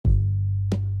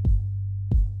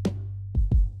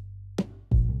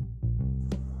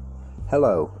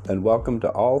Hello, and welcome to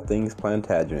All Things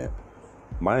Plantagenet.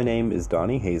 My name is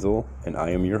Donnie Hazel, and I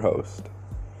am your host.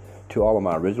 To all of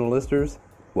my original listeners,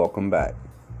 welcome back.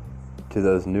 To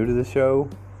those new to the show,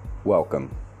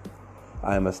 welcome.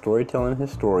 I am a storytelling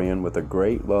historian with a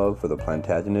great love for the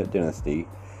Plantagenet dynasty,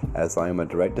 as I am a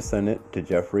direct descendant to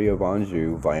Geoffrey of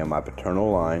Anjou via my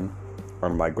paternal line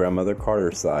on my grandmother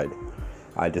Carter's side.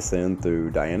 I descend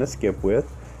through Diana Skipwith,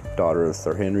 daughter of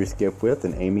Sir Henry Skipwith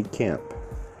and Amy Kemp.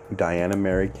 Diana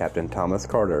married Captain Thomas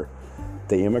Carter.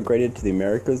 They immigrated to the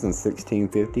Americas in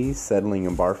 1650, settling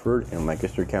in Barford in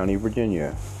Lancaster County,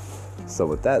 Virginia. So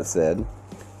with that said,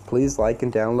 please like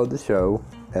and download the show,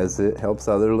 as it helps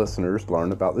other listeners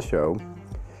learn about the show.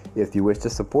 If you wish to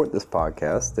support this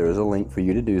podcast, there is a link for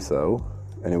you to do so,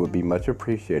 and it would be much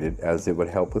appreciated, as it would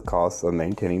help with costs of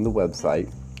maintaining the website,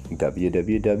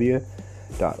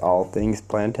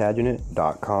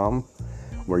 www.allthingsplantagenet.com,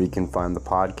 where you can find the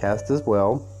podcast as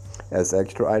well as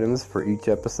extra items for each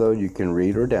episode you can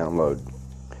read or download.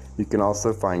 You can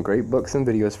also find great books and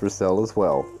videos for sale as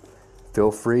well. Feel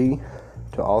free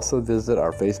to also visit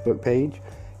our Facebook page.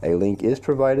 A link is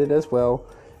provided as well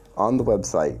on the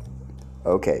website.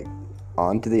 Okay,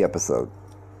 on to the episode.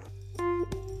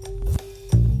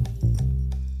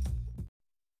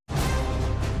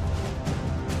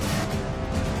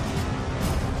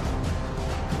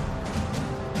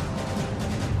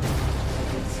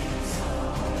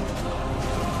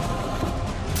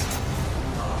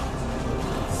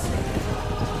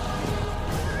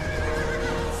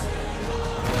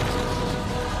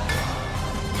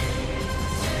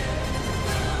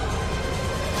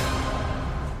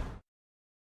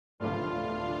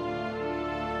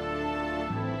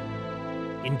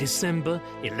 In December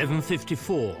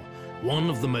 1154, one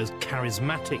of the most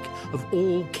charismatic of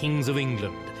all kings of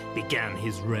England began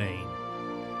his reign.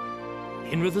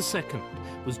 Henry II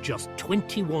was just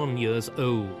 21 years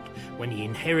old when he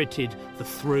inherited the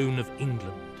throne of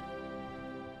England.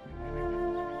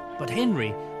 But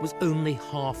Henry was only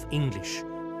half English.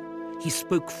 He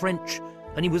spoke French,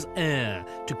 and he was heir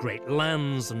to great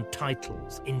lands and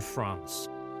titles in France.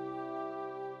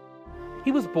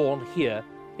 He was born here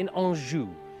in Anjou,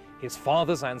 his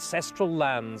father's ancestral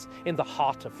lands in the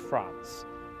heart of France.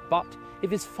 But if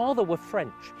his father were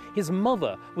French, his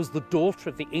mother was the daughter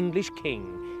of the English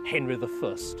king, Henry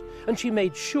I, and she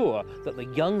made sure that the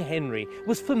young Henry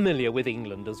was familiar with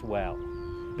England as well.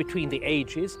 Between the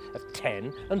ages of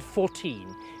 10 and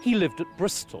 14, he lived at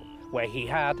Bristol, where he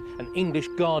had an English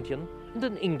guardian and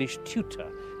an English tutor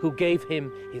who gave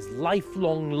him his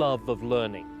lifelong love of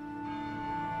learning.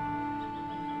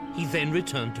 He then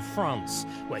returned to France,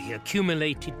 where he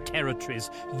accumulated territories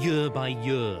year by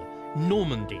year: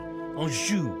 Normandy,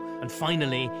 Anjou, and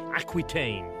finally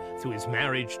Aquitaine, through his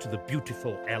marriage to the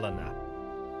beautiful Eleanor.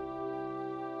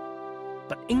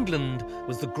 But England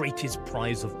was the greatest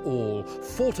prize of all,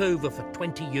 fought over for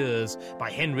 20 years by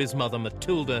Henry's mother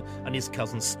Matilda and his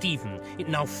cousin Stephen. It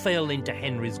now fell into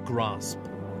Henry's grasp.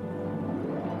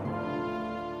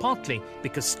 Partly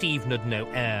because Stephen had no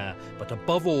heir, but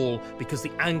above all because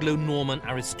the Anglo-Norman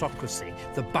aristocracy,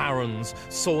 the barons,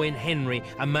 saw in Henry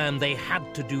a man they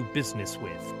had to do business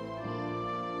with.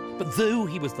 But though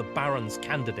he was the barons'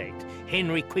 candidate,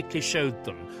 Henry quickly showed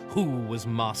them who was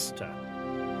master.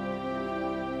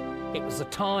 It was a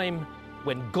time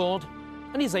when God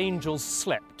and his angels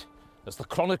slept, as the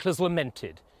chroniclers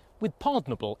lamented, with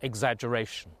pardonable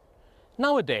exaggeration.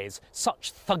 Nowadays,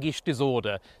 such thuggish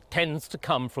disorder tends to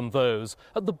come from those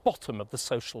at the bottom of the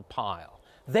social pile.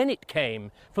 Then it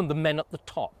came from the men at the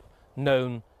top,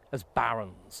 known as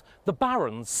barons. The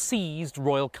barons seized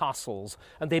royal castles,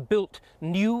 and they built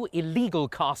new illegal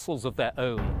castles of their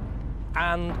own.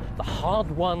 And the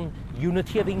hard-won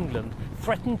unity of England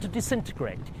threatened to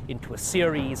disintegrate into a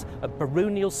series of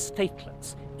baronial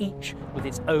statelets, each with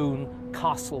its own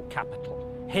castle capital.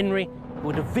 Henry, who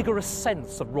had a vigorous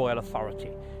sense of royal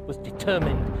authority, was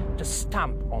determined to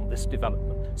stamp on this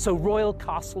development. So royal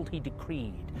castles, he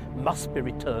decreed, must be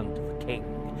returned to the king,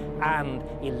 and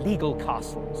illegal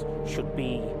castles should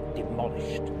be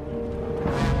demolished.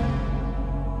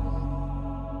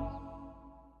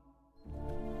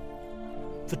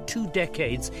 For 2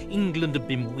 decades, England had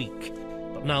been weak,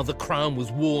 but now the crown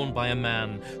was worn by a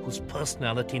man whose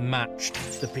personality matched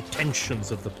the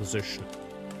pretensions of the position.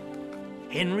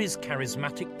 Henry's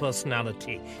charismatic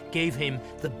personality gave him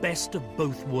the best of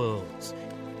both worlds.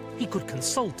 He could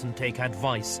consult and take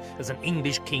advice, as an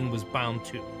English king was bound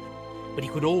to, but he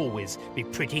could always be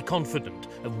pretty confident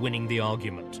of winning the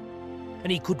argument.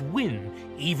 and he could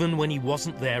win even when he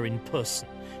wasn't there in person,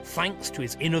 thanks to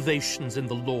his innovations in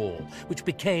the law, which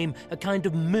became a kind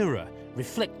of mirror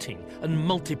reflecting and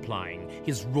multiplying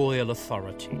his royal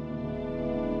authority.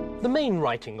 The main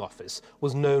writing office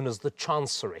was known as the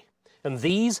Chancery, and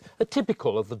these are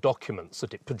typical of the documents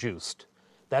that it produced.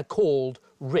 They're called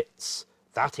writs,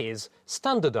 that is,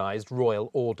 standardised royal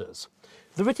orders.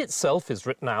 The writ itself is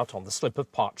written out on the slip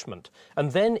of parchment,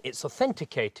 and then it's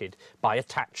authenticated by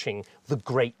attaching the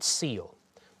Great Seal.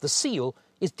 The seal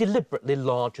is deliberately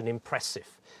large and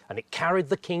impressive, and it carried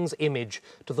the king's image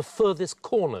to the furthest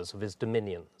corners of his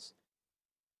dominions.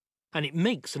 And it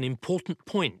makes an important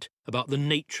point about the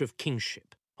nature of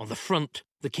kingship. On the front,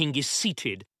 the king is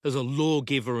seated as a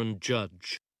lawgiver and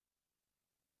judge.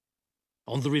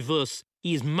 On the reverse,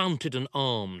 he is mounted and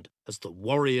armed as the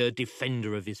warrior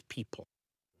defender of his people.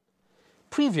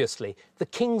 Previously, the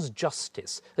king's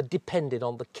justice had depended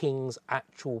on the king's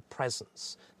actual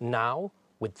presence. Now,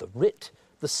 with the writ,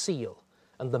 the seal,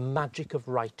 and the magic of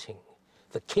writing,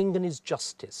 the king and his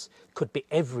justice could be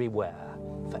everywhere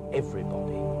for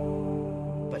everybody.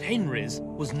 But Henry's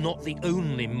was not the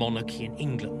only monarchy in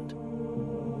England.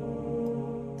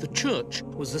 The church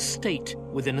was a state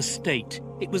within a state.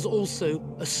 It was also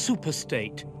a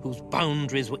superstate whose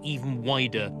boundaries were even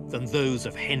wider than those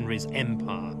of Henry's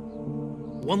empire.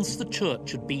 Once the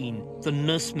church had been the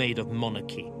nursemaid of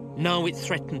monarchy, now it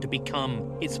threatened to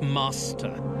become its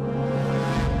master.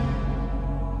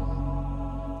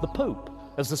 The Pope,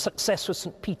 as the successor of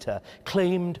St. Peter,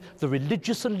 claimed the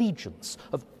religious allegiance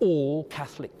of all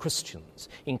Catholic Christians,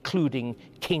 including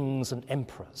kings and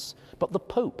emperors. But the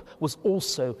Pope was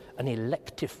also an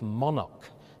elective monarch,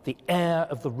 the heir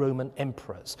of the Roman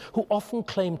emperors, who often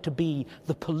claimed to be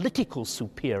the political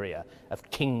superior of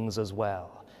kings as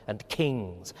well. And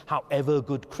kings, however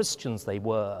good Christians they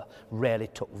were, rarely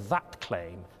took that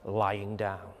claim lying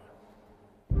down.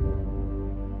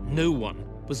 No one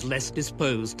was less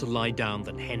disposed to lie down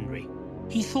than Henry.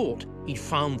 He thought he'd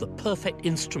found the perfect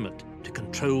instrument to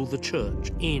control the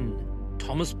church in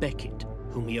Thomas Becket,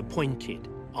 whom he appointed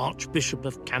Archbishop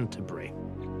of Canterbury.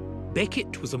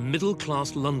 Becket was a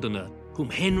middle-class Londoner whom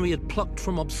Henry had plucked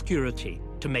from obscurity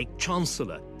to make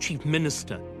Chancellor, Chief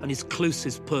Minister, and his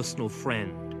closest personal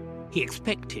friend. He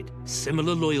expected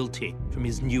similar loyalty from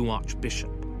his new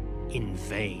Archbishop. In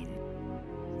vain.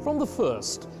 From the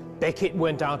first, Becket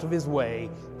went out of his way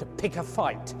to pick a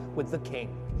fight with the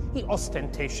king. He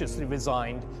ostentatiously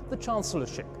resigned the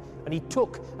chancellorship, and he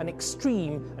took an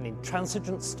extreme and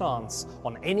intransigent stance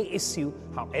on any issue,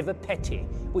 however petty,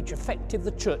 which affected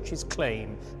the church's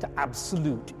claim to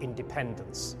absolute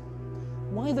independence.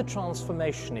 Why the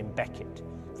transformation in Becket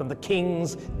from the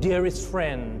king's dearest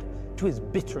friend to his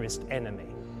bitterest enemy?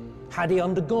 Had he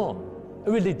undergone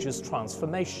a religious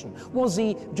transformation? Was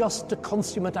he just a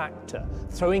consummate actor,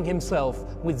 throwing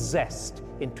himself with zest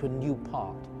into a new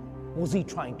part? Was he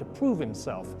trying to prove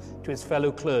himself to his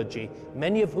fellow clergy,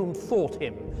 many of whom thought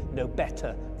him no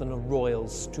better than a royal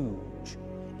stooge?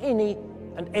 Any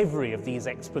and every of these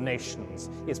explanations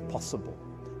is possible.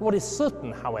 What is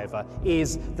certain, however,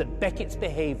 is that Becket's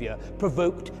behaviour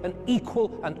provoked an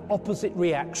equal and opposite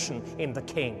reaction in the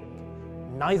king.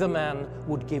 Neither man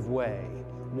would give way.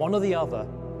 One or the other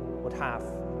would have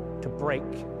to break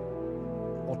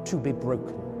or to be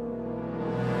broken.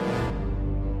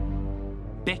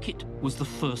 Becket was the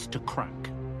first to crack,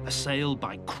 assailed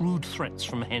by crude threats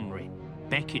from Henry.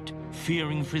 Becket,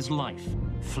 fearing for his life,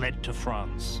 fled to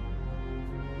France.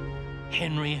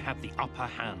 Henry had the upper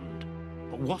hand,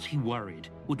 but what he worried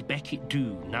would Becket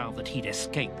do now that he'd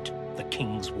escaped the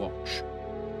king's watch?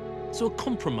 So a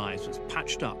compromise was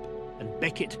patched up, and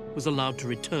Becket was allowed to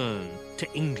return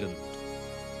to England.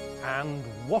 And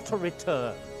what a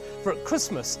return! For at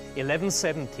Christmas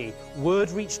 1170,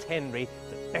 word reached Henry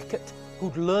that Becket,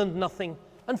 who'd learned nothing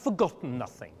and forgotten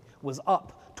nothing, was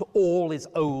up to all his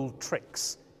old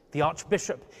tricks. The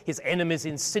Archbishop, his enemies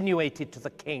insinuated to the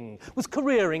king, was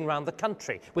careering round the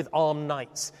country with armed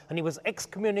knights, and he was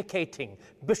excommunicating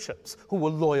bishops who were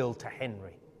loyal to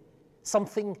Henry.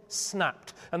 Something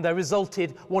snapped, and there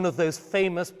resulted one of those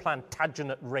famous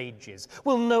Plantagenet rages.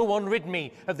 "Will no one rid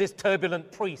me of this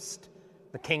turbulent priest?"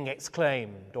 the king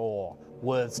exclaimed, or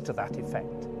words to that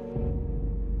effect.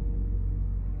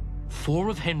 4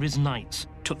 of Henry's knights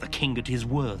took the king at his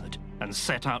word and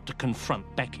set out to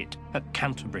confront Becket at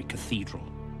Canterbury Cathedral.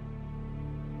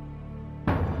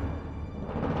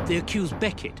 They accused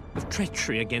Becket of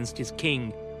treachery against his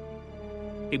king.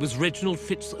 It was Reginald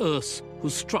Fitzurse who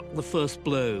struck the first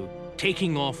blow,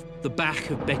 taking off the back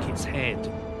of Becket's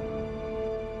head.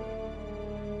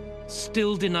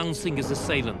 Still denouncing his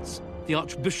assailants, the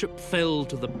Archbishop fell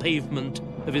to the pavement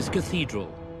of his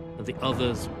cathedral, and the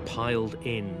others piled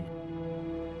in.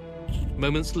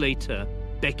 Moments later,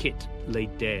 Becket lay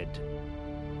dead.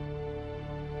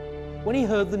 When he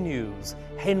heard the news,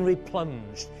 Henry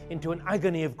plunged into an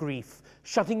agony of grief,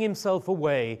 shutting himself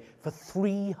away for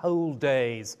 3 whole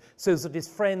days, so that his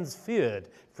friends feared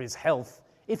for his health,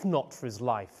 if not for his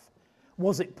life.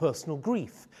 Was it personal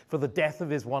grief for the death of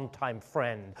his one-time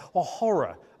friend, or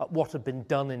horror at what had been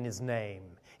done in his name?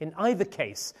 In either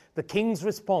case, the king's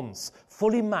response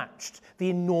fully matched the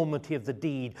enormity of the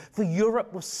deed, for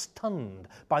Europe was stunned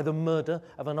by the murder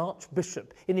of an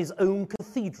archbishop in his own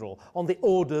cathedral on the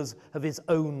orders of his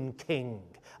own king.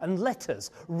 And letters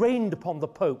rained upon the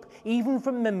Pope, even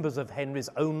from members of Henry's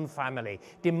own family,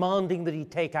 demanding that he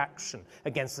take action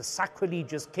against the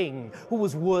sacrilegious king who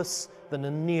was worse than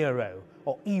a Nero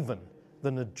or even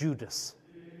than a Judas.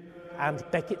 And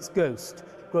Becket's ghost,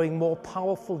 growing more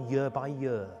powerful year by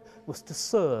year, was to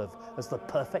serve as the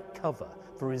perfect cover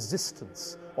for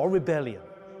resistance or rebellion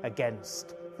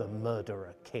against the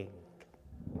murderer king.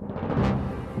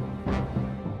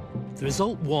 The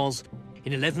result was,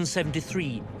 in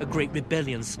 1173, a great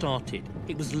rebellion started.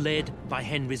 It was led by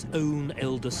Henry's own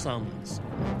elder sons.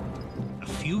 A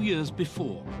few years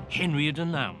before, Henry had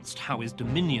announced how his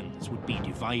dominions would be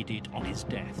divided on his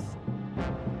death.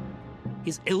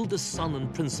 His eldest son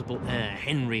and principal heir,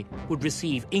 Henry, would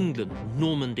receive England,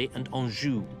 Normandy and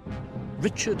Anjou.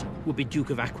 Richard would be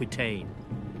Duke of Aquitaine,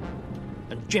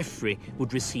 and Geoffrey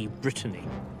would receive Brittany.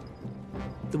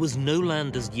 There was no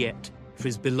land as yet for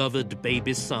his beloved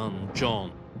baby son,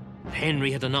 John.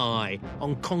 Henry had an eye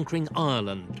on conquering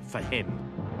Ireland for him.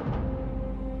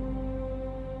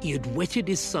 He had whetted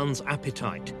his son's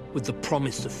appetite with the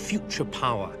promise of future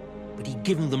power, but he'd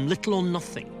given them little or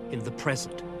nothing in the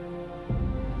present.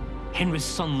 Henry's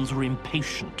sons were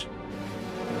impatient.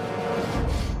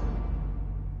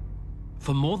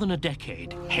 For more than a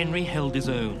decade, Henry held his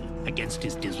own against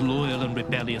his disloyal and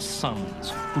rebellious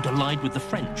sons, who'd allied with the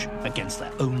French against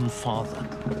their own father.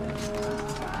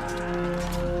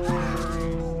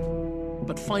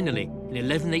 But finally, in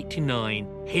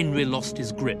 1189, Henry lost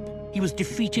his grip. He was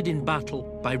defeated in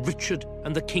battle by Richard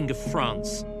and the King of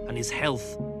France, and his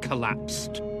health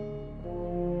collapsed.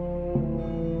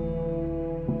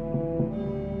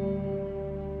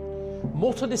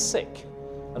 Mortally sick,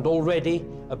 and already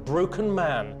a broken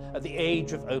man at the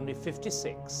age of only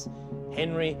 56,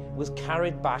 Henry was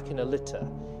carried back in a litter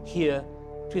here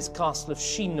to his castle of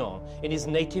Chinon in his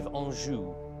native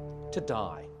Anjou to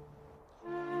die.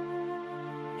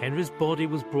 Henry's body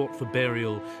was brought for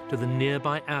burial to the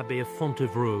nearby abbey of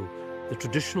Fontevraud, the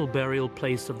traditional burial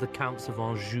place of the Counts of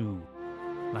Anjou.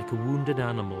 Like a wounded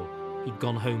animal, he'd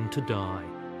gone home to die.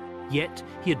 Yet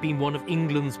he had been one of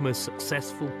England's most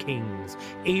successful kings,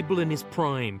 able in his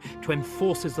prime to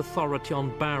enforce his authority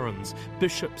on barons,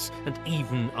 bishops, and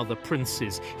even other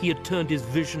princes. He had turned his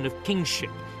vision of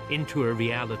kingship into a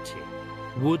reality.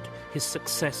 Would his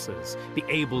successors be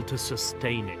able to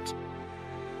sustain it?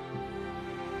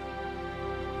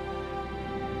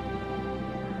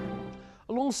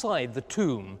 Alongside the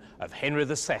tomb of Henry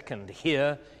II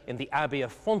here in the Abbey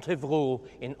of Fontevraud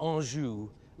in Anjou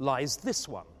lies this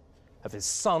one, of his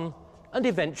son and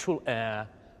eventual heir,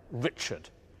 Richard.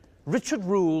 Richard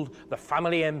ruled the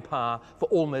family empire for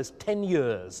almost 10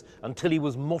 years until he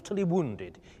was mortally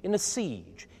wounded in a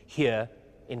siege here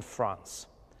in France.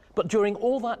 But during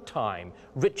all that time,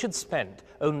 Richard spent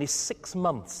only 6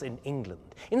 months in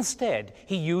England. Instead,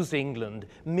 he used England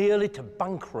merely to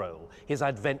bankroll his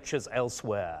adventures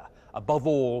elsewhere, above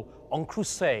all on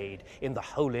crusade in the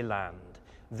Holy Land.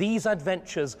 These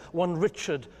adventures won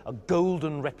Richard a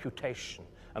golden reputation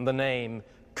and the name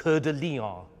Coeur de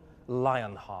Lion,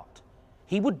 Lionheart.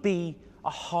 He would be a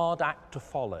hard act to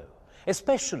follow,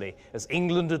 especially as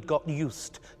England had got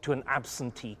used to an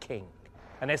absentee king,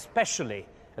 and especially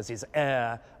as his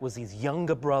heir was his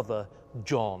younger brother,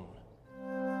 John.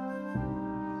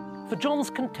 For John's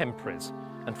contemporaries,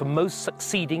 and for most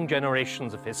succeeding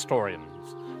generations of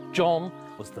historians, John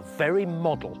was the very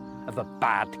model of a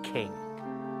bad king.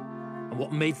 And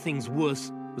what made things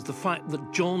worse was the fact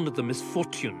that John had the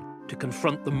misfortune to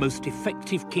confront the most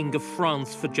effective king of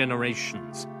France for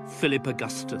generations, Philip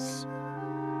Augustus.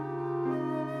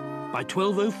 By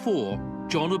 1204,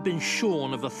 John had been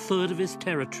shorn of a third of his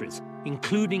territories,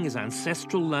 including his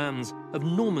ancestral lands of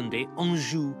Normandy,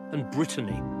 Anjou, and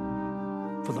Brittany.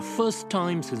 For the first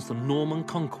time since the Norman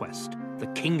conquest, the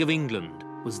King of England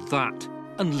was that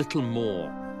and little more.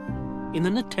 In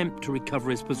an attempt to recover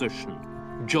his position,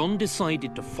 John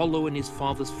decided to follow in his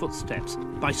father's footsteps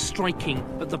by striking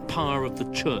at the power of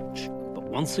the church. But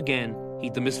once again,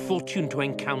 he'd the misfortune to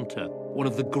encounter one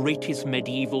of the greatest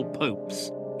medieval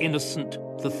popes, Innocent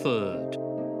III.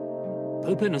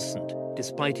 Pope Innocent,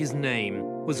 despite his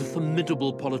name, was a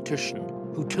formidable politician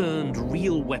who turned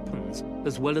real weapons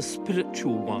as well as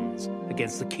spiritual ones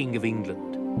against the King of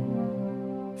England.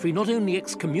 For he not only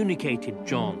excommunicated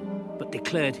John, but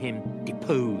declared him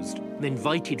deposed and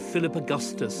invited Philip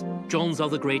Augustus, John's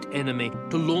other great enemy,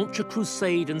 to launch a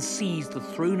crusade and seize the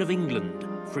throne of England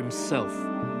for himself.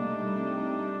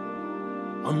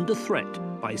 Under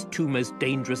threat by his two most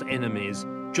dangerous enemies,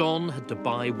 John had to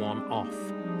buy one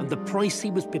off, and the price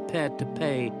he was prepared to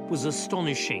pay was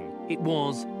astonishing. It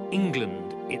was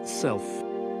England itself.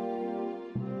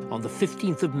 On the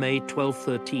 15th of May,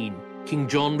 1213, King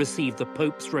John received the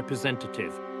Pope's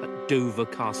representative at Dover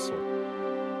Castle.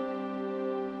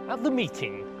 At the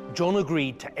meeting, John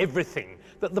agreed to everything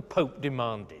that the Pope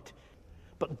demanded.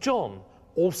 But John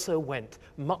also went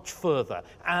much further,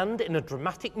 and in a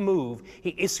dramatic move,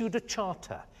 he issued a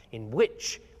charter in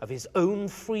which, of his own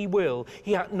free will,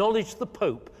 he acknowledged the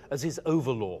Pope as his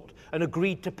overlord and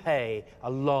agreed to pay a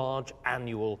large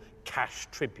annual cash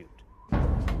tribute.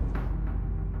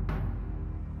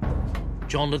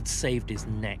 John had saved his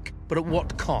neck, but at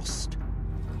what cost?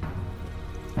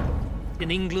 In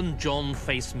England, John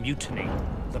faced mutiny.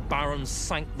 The barons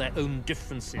sank their own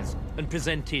differences and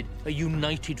presented a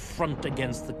united front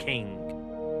against the king.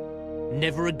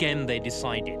 Never again, they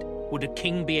decided, would a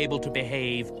king be able to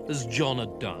behave as John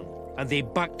had done, and they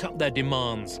backed up their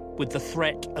demands with the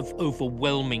threat of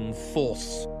overwhelming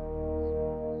force.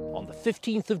 On the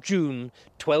 15th of June,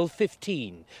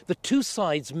 1215, the two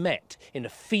sides met in a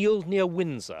field near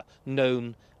Windsor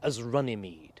known as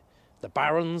Runnymede. The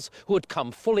barons, who had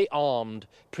come fully armed,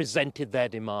 presented their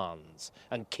demands,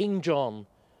 and King John,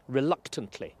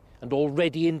 reluctantly and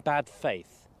already in bad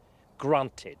faith,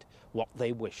 granted what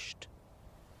they wished.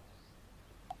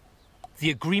 The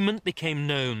agreement became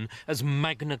known as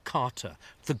Magna Carta,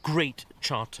 the Great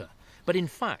Charter. But in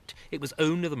fact, it was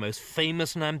only the most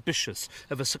famous and ambitious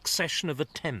of a succession of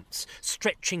attempts,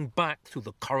 stretching back through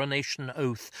the coronation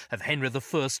oath of Henry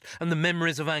I and the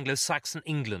memories of Anglo-Saxon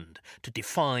England to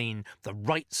define the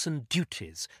rights and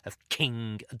duties of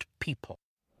king and people.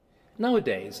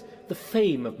 Nowadays, the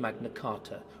fame of Magna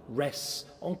Carta rests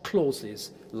on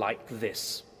clauses like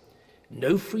this: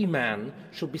 no free man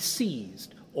shall be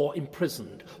seized or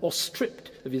imprisoned, or stripped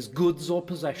of his goods or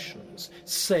possessions,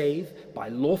 save by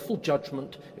lawful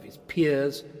judgment of his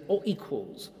peers or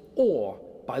equals, or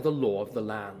by the law of the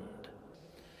land.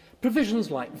 Provisions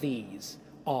like these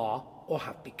are, or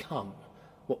have become,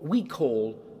 what we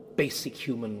call basic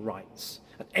human rights,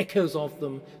 and echoes of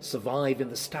them survive in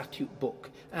the Statute Book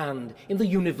and in the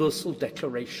Universal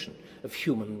Declaration of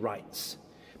Human Rights.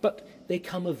 But they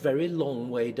come a very long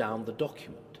way down the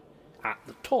document. At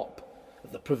the top,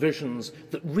 the provisions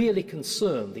that really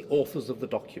concern the authors of the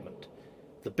document,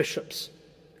 the bishops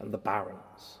and the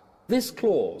barons. This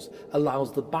clause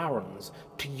allows the barons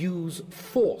to use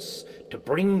force to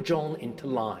bring John into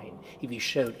line if he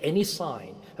showed any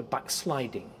sign of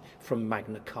backsliding from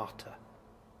Magna Carta.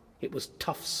 It was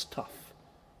tough stuff,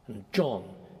 and John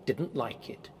didn't like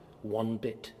it one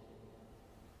bit.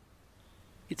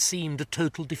 It seemed a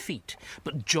total defeat,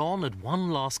 but John had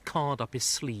one last card up his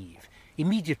sleeve.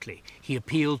 Immediately, he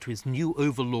appealed to his new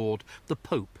overlord, the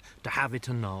Pope, to have it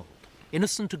annulled.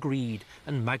 Innocent agreed,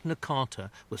 and Magna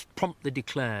Carta was promptly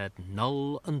declared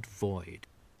null and void.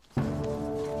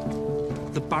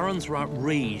 The barons were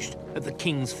outraged at the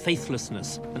king's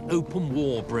faithlessness, and open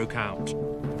war broke out.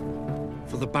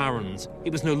 For the barons,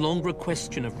 it was no longer a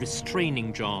question of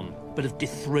restraining John, but of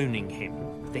dethroning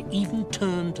him. They even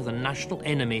turned to the national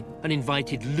enemy and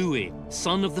invited Louis,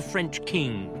 son of the French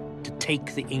king, to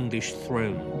take the English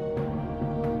throne.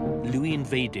 Louis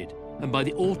invaded, and by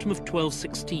the autumn of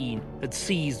 1216 had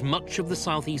seized much of the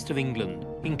southeast of England,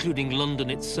 including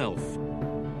London itself.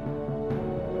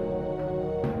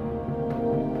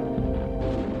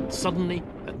 Suddenly,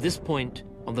 at this point,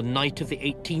 on the night of the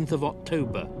 18th of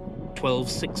October,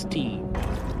 1216,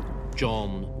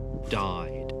 John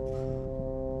died.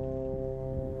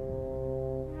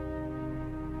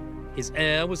 His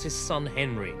heir was his son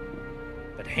Henry,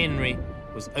 but Henry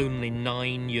was only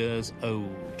 9 years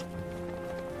old.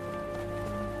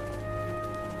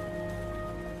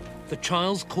 The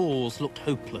child's cause looked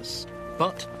hopeless,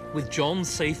 but with John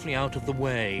safely out of the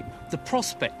way, the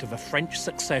prospect of a French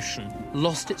succession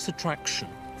lost its attraction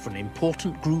for an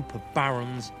important group of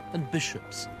barons and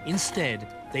bishops. Instead,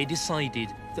 they decided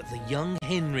that the young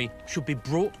Henry should be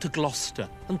brought to Gloucester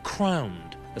and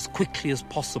crowned as quickly as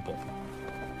possible.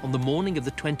 On the morning of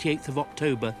the 28th of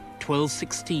October,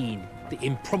 1216, the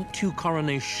impromptu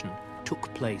coronation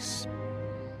took place.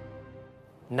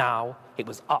 Now it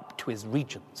was up to his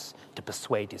regents to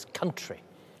persuade his country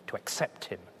to accept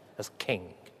him as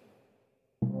king.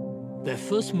 Their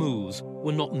first moves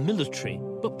were not military,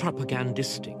 but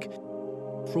propagandistic.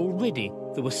 For already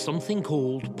there was something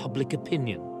called public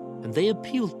opinion, and they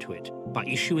appealed to it by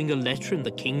issuing a letter in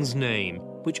the king's name,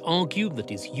 which argued that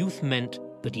his youth meant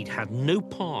that he'd had no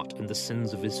part in the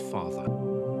sins of his father.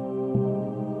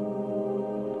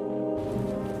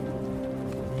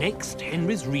 Next,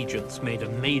 Henry's regents made a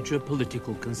major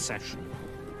political concession.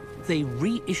 They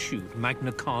reissued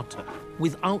Magna Carta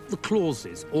without the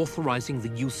clauses authorizing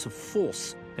the use of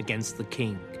force against the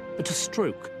king. At a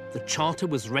stroke, the charter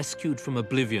was rescued from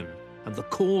oblivion and the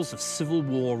cause of civil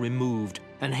war removed,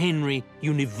 and Henry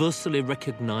universally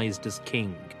recognized as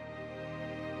king.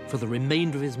 For the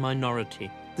remainder of his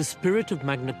minority, the spirit of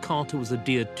Magna Carta was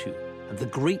adhered to, and the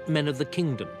great men of the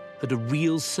kingdom had a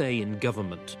real say in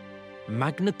government.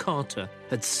 Magna Carta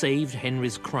had saved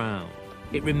Henry's crown.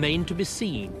 It remained to be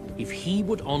seen if he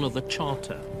would honor the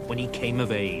charter when he came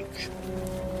of age.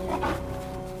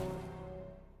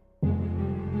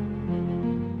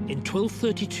 In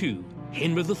 1232,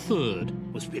 Henry III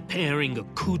was preparing a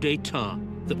coup d'etat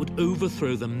that would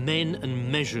overthrow the men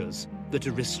and measures that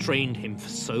had restrained him for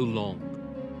so long.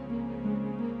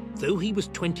 Though he was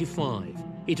 25,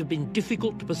 it had been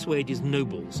difficult to persuade his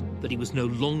nobles that he was no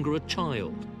longer a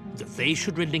child, that they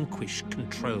should relinquish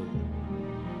control.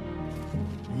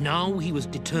 Now he was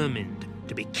determined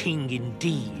to be king in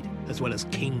deed as well as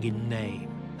king in name,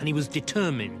 and he was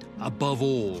determined, above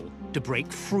all, to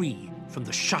break free from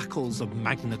the shackles of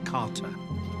Magna Carta.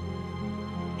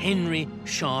 Henry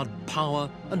showered power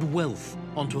and wealth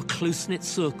onto a close-knit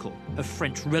circle of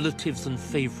French relatives and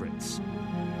favourites.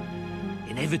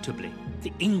 Inevitably,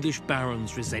 the English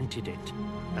barons resented it,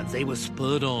 and they were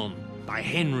spurred on by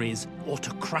Henry's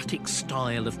autocratic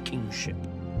style of kingship.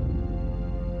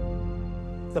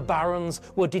 The barons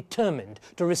were determined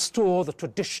to restore the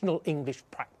traditional English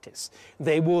practice.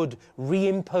 They would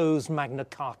reimpose Magna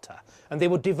Carta, and they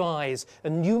would devise a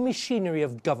new machinery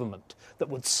of government that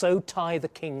would so tie the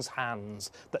king's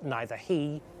hands that neither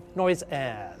he nor his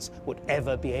heirs would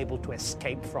ever be able to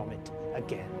escape from it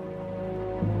again.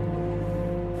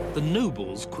 The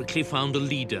nobles quickly found a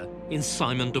leader in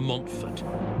Simon de Montfort.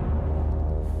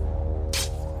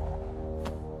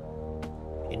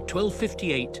 In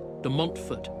 1258, de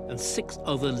Montfort and 6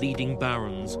 other leading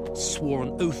barons swore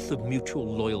an oath of mutual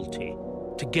loyalty.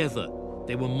 Together,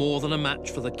 they were more than a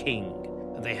match for the king,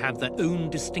 and they had their own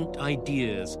distinct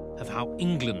ideas of how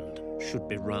England should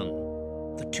be run.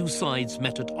 The two sides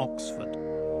met at Oxford.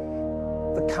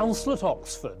 The council at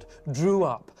Oxford drew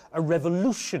up a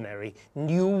revolutionary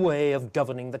new way of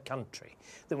governing the country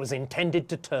that was intended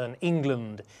to turn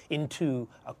England into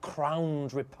a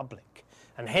crowned republic.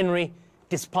 And Henry,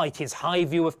 despite his high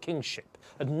view of kingship,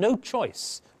 had no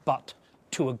choice but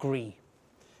to agree.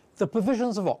 The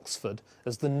provisions of Oxford,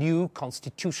 as the new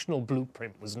constitutional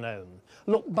blueprint was known,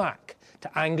 looked back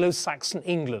to Anglo-Saxon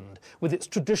England with its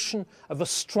tradition of a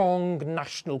strong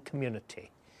national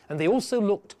community. And they also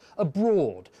looked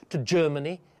abroad to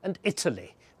Germany and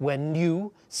Italy, where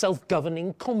new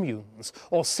self-governing communes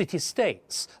or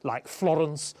city-states like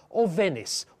Florence or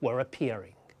Venice were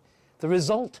appearing. The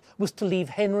result was to leave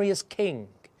Henry as king,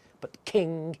 but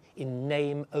king in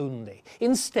name only.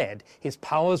 Instead, his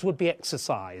powers would be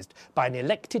exercised by an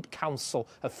elected council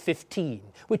of 15,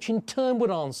 which in turn would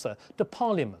answer to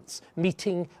parliaments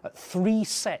meeting at 3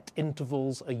 set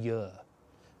intervals a year.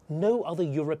 No other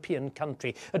European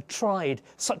country had tried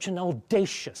such an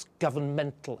audacious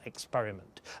governmental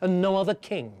experiment, and no other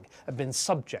king had been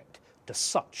subject to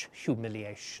such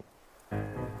humiliation.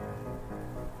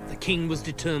 The king was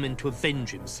determined to avenge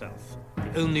himself.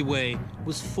 The only way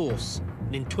was force,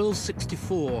 and in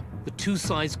 1264 the two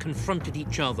sides confronted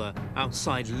each other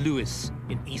outside Lewes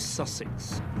in East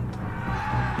Sussex.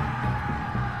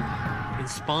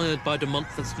 Inspired by de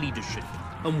Montfort's leadership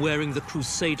and wearing the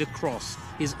Crusader cross,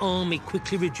 his army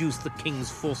quickly reduced the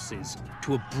king's forces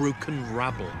to a broken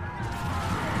rabble.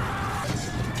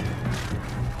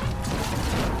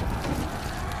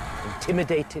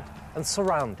 Intimidated and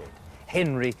surrounded,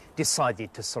 Henry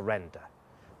decided to surrender.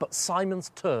 But Simon's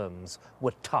terms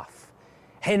were tough.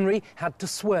 Henry had to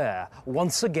swear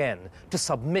once again to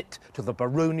submit to the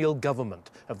baronial government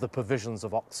of the provisions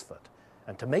of Oxford.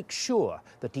 And to make sure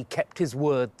that he kept his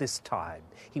word this time,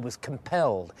 he was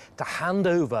compelled to hand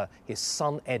over his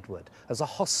son Edward as a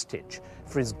hostage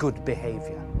for his good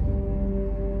behavior.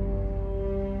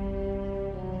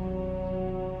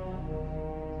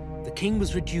 The king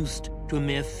was reduced to a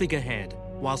mere figurehead,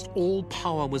 whilst all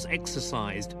power was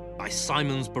exercised by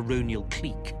Simon's baronial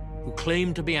clique, who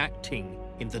claimed to be acting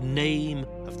in the name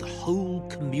of the whole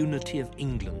community of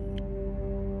England.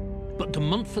 But de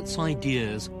Montfort's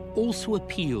ideas also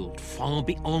appealed far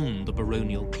beyond the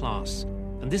baronial class,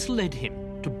 and this led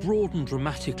him to broaden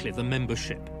dramatically the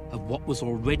membership of what was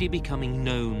already becoming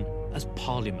known as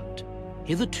Parliament.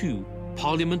 Hitherto,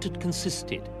 Parliament had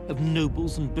consisted of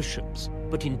nobles and bishops,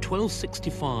 but in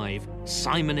 1265,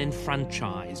 Simon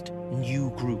enfranchised new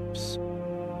groups.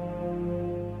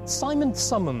 Simon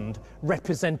summoned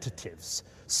representatives,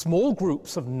 small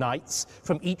groups of knights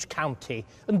from each county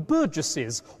and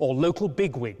burgesses or local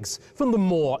bigwigs from the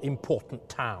more important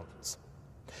towns.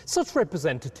 Such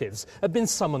representatives had been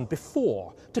summoned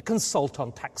before to consult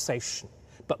on taxation,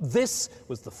 but this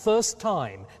was the first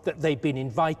time that they'd been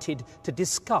invited to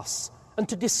discuss and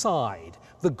to decide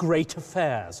the great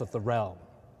affairs of the realm.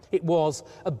 It was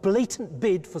a blatant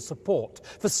bid for support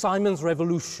for Simon's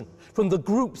revolution from the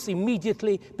groups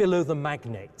immediately below the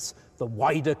magnates, the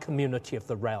wider community of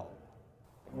the realm.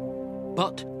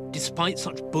 But despite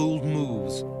such bold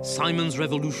moves, Simon's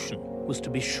revolution was to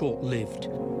be short-lived.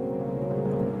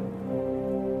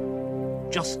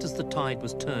 Just as the tide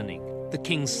was turning, the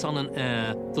king's son and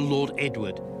heir, the Lord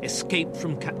Edward, escaped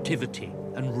from captivity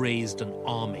and raised an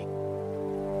army.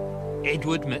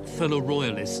 Edward met fellow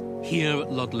royalists here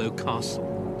at Ludlow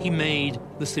Castle. He made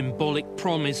the symbolic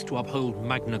promise to uphold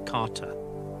Magna Carta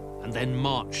and then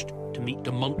marched to meet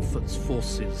de Montfort's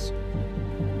forces.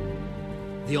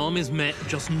 The armies met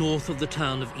just north of the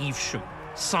town of Evesham.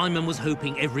 Simon was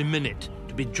hoping every minute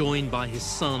to be joined by his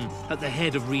son at the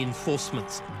head of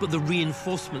reinforcements, but the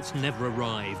reinforcements never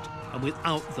arrived, and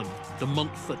without them, de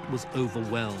Montfort was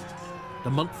overwhelmed. De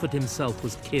Montfort himself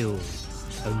was killed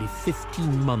only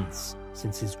 15 months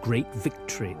since his great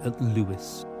victory at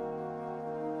Lewes.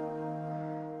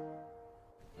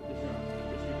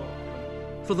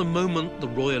 For the moment, the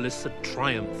royalists had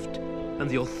triumphed, and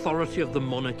the authority of the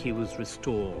monarchy was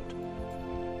restored.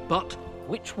 But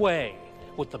which way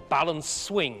would the balance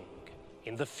swing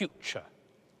in the future?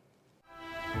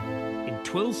 In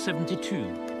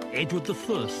 1272, Edward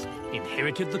I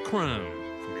inherited the crown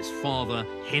from his father,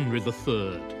 Henry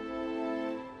III.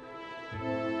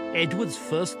 Edward's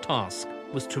first task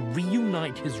was to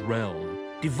reunite his realm,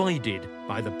 divided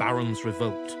by the Barons'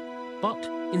 revolt. But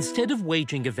instead of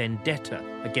waging a vendetta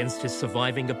against his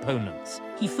surviving opponents,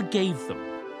 he forgave them,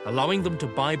 allowing them to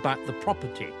buy back the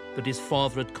property that his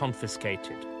father had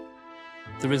confiscated.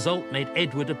 The result made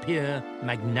Edward appear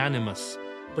magnanimous,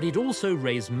 but it also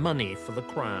raised money for the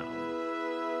crown.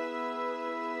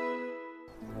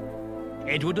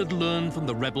 Edward had learned from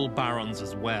the rebel barons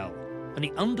as well, and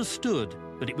he understood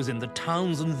that it was in the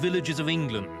towns and villages of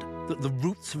England that the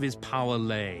roots of his power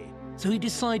lay. So he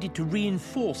decided to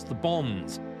reinforce the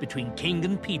bonds between king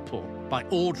and people by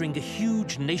ordering a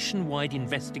huge nationwide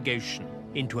investigation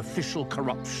into official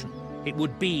corruption. It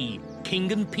would be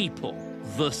king and people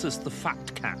versus the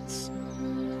fat cats.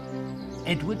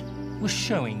 Edward was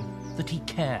showing that he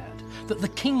cared, that the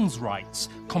king's rights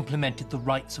complemented the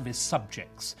rights of his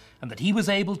subjects, and that he was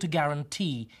able to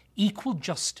guarantee equal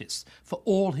justice for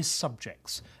all his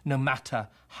subjects, no matter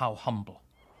how humble.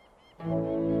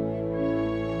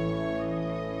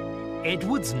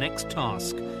 Edward's next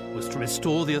task was to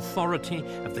restore the authority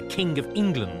of the King of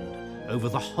England over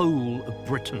the whole of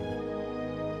Britain.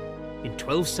 In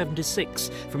 1276,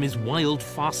 from his wild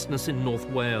fastness in North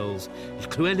Wales,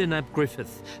 Llewellyn ap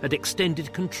Griffith had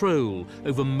extended control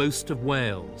over most of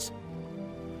Wales.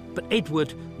 But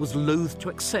Edward was loath to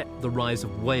accept the rise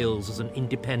of Wales as an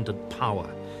independent power,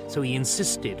 so he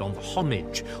insisted on the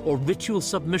homage or ritual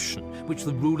submission which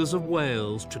the rulers of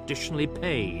Wales traditionally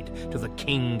paid to the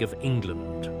King of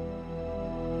England.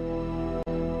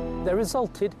 There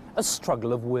resulted a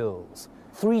struggle of wills.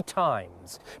 3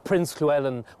 times Prince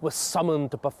Llewellyn was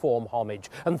summoned to perform homage,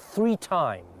 and 3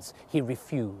 times he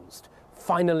refused.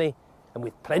 Finally, and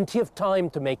with plenty of time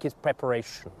to make his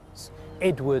preparations,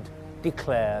 Edward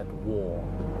declared war.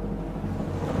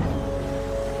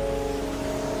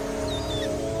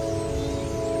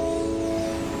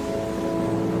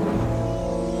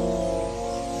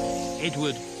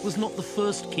 Edward was not the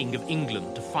first king of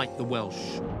England to fight the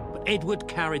Welsh, but Edward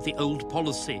carried the old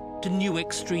policy to new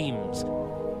extremes.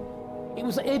 It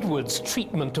was Edward's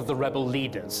treatment of the rebel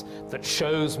leaders that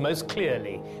shows most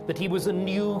clearly that he was a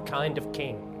new kind of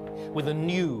king, with a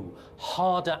new,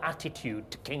 harder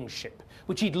attitude to kingship,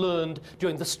 which he'd learned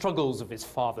during the struggles of his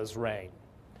father's reign.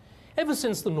 Ever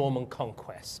since the Norman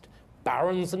conquest,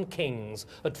 barons and kings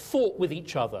had fought with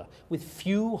each other with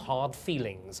few hard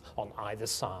feelings on either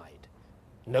side.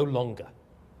 No longer,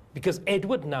 because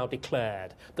Edward now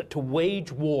declared that to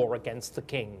wage war against the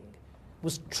king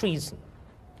was treason.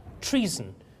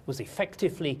 Treason was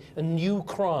effectively a new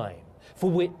crime for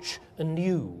which a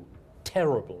new,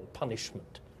 terrible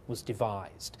punishment was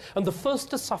devised. And the first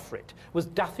to suffer it was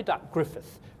Daffyd ap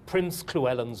Griffith, Prince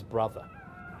Llewellyn's brother.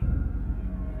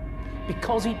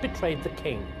 Because he'd betrayed the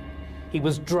king, he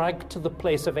was dragged to the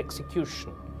place of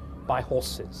execution by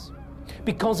horses.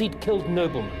 Because he'd killed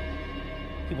noblemen,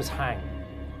 he was hanged.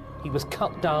 He was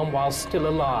cut down while still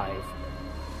alive,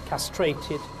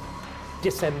 castrated,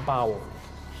 disemboweled,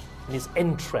 and his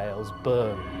entrails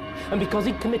burned. And because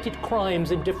he'd committed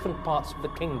crimes in different parts of the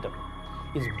kingdom,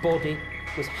 his body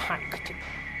was hacked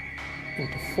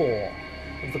into 4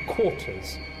 of the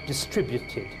quarters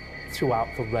distributed throughout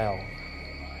the realm.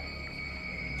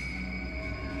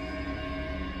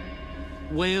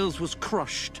 Wales was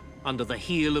crushed under the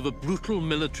heel of a brutal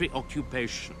military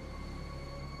occupation.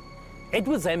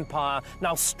 Edward's empire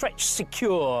now stretched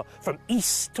secure from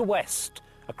east to west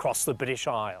across the British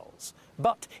Isles.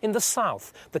 But in the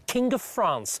south, the King of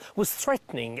France was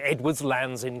threatening Edward's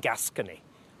lands in Gascony,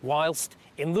 whilst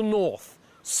in the north,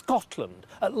 Scotland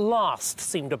at last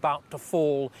seemed about to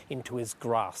fall into his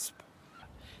grasp.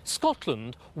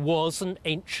 Scotland was an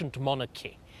ancient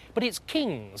monarchy, but its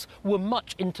kings were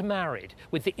much intermarried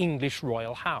with the English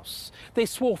royal house. They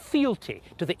swore fealty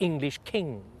to the English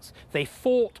kings. They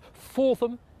fought for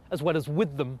them as well as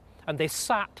with them, and they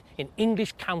sat in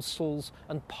English councils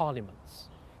and parliaments.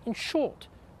 In short,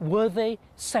 were they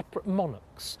separate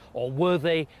monarchs, or were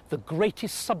they the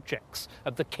greatest subjects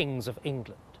of the kings of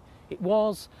England? It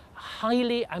was a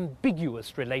highly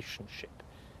ambiguous relationship,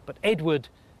 but Edward,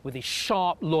 with his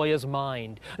sharp lawyer's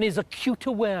mind and his acute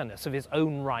awareness of his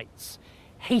own rights,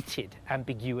 hated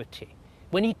ambiguity.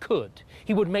 When he could,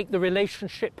 he would make the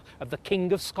relationship of the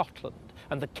King of Scotland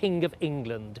and the King of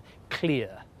England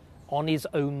clear, on his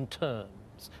own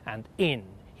terms and in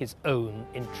his own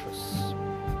interests.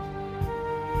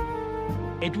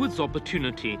 Edward's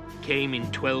opportunity came in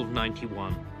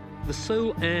 1291. The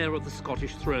sole heir of the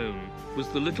Scottish throne was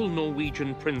the little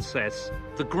Norwegian princess,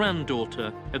 the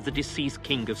granddaughter of the deceased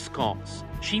King of Scots.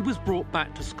 She was brought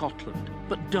back to Scotland,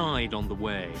 but died on the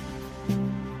way.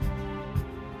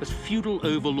 As feudal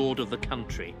overlord of the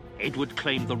country, Edward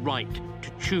claimed the right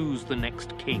to choose the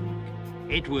next king.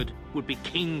 Edward would be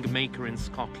kingmaker in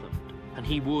Scotland, and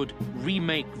he would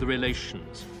remake the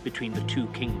relations between the two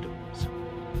kingdoms.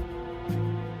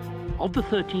 Of the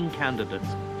 13 candidates,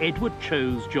 Edward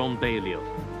chose John Balliol.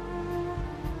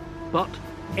 But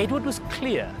Edward was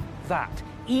clear that,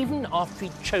 even after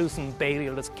he'd chosen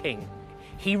Balliol as king,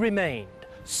 he remained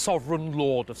sovereign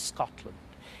lord of Scotland.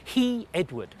 He,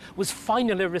 Edward, was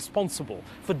finally responsible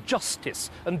for justice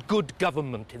and good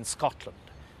government in Scotland,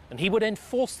 and he would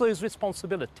enforce those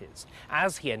responsibilities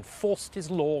as he enforced his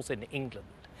laws in England,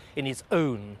 in his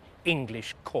own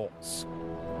English courts.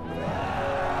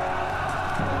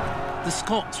 The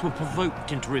Scots were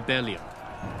provoked into rebellion.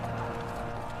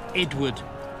 Edward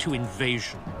to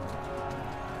invasion.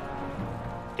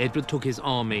 Edward took his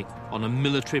army on a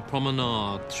military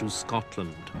promenade through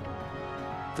Scotland.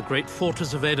 The great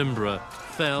fortress of Edinburgh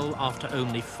fell after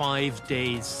only 5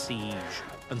 days' siege,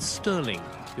 and Stirling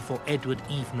before Edward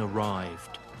even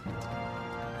arrived.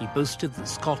 He boasted that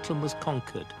Scotland was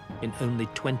conquered in only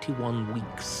 21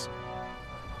 weeks.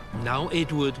 Now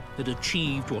Edward had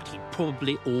achieved what he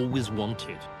probably always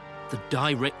wanted, the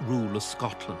direct rule of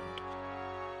Scotland.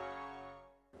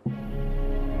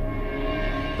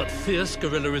 But fierce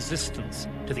guerrilla resistance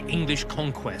to the English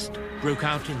conquest broke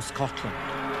out in Scotland.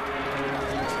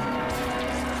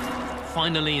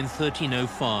 Finally, in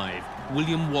 1305,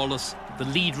 William Wallace, the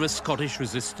leader of Scottish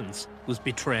resistance, was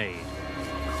betrayed.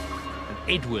 And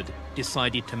Edward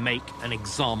decided to make an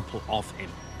example of him.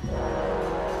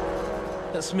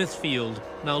 At Smithfield,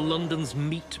 now London's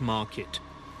meat market,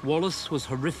 Wallace was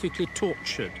horrifically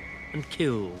tortured and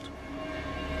killed.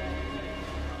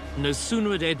 No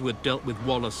sooner had Edward dealt with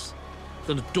Wallace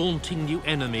than a daunting new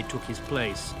enemy took his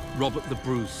place, Robert the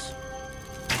Bruce.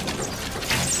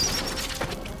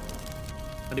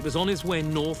 And it was on his way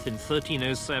north in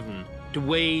 1307 to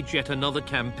wage yet another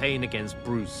campaign against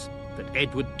Bruce that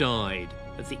Edward died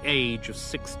at the age of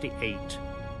 68.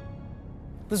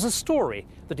 There's a story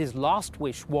that his last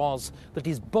wish was that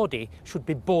his body should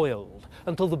be boiled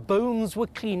until the bones were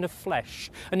clean of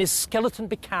flesh and his skeleton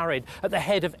be carried at the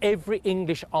head of every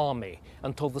English army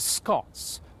until the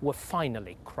Scots were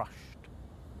finally crushed.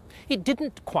 It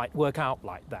didn't quite work out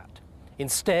like that.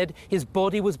 Instead, his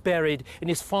body was buried in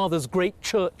his father's great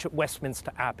church at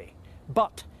Westminster Abbey.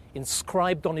 But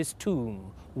inscribed on his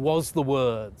tomb was the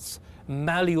words,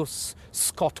 Malleus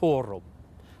Scotorum,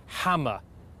 hammer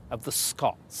of the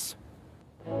Scots.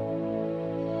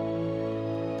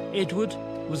 Edward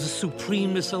was a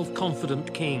supremely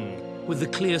self-confident king with a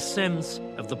clear sense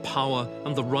of the power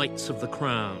and the rights of the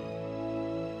crown.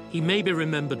 He may be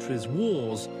remembered for his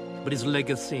wars, but his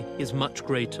legacy is much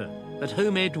greater. At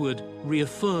home, Edward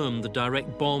reaffirmed the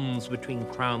direct bonds between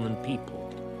crown and people.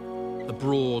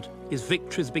 Abroad, his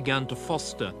victories began to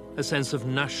foster a sense of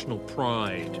national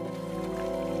pride.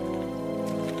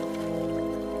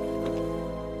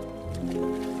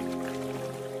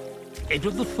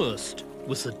 Edward I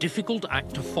was a difficult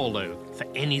act to follow for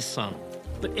any son,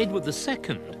 but Edward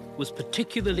II was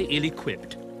particularly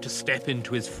ill-equipped to step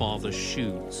into his father's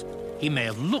shoes. He may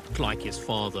have looked like his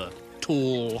father,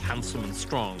 tall, handsome and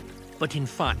strong, but in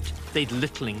fact, they'd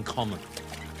little in common.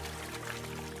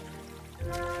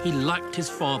 He lacked his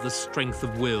father's strength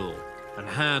of will and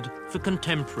had, for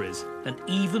contemporaries, an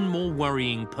even more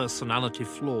worrying personality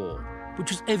flaw,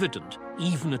 which was evident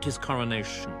even at his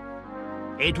coronation.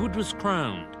 Edward was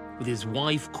crowned with his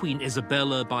wife, Queen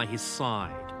Isabella, by his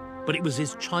side, but it was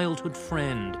his childhood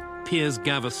friend, Piers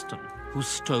Gaveston, who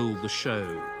stole the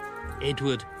show.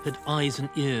 Edward had eyes and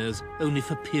ears only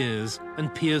for Piers,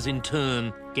 and Piers in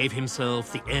turn gave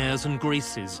himself the airs and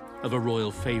graces of a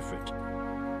royal favourite.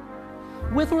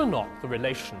 Whether or not the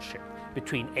relationship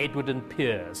between Edward and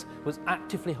Piers was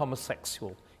actively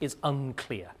homosexual is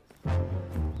unclear.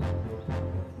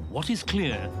 What is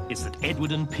clear is that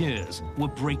Edward and Piers were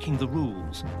breaking the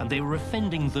rules, and they were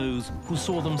offending those who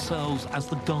saw themselves as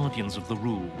the guardians of the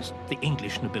rules, the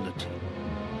English nobility.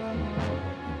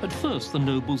 At first, the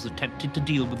nobles attempted to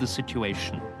deal with the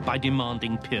situation by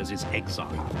demanding Piers's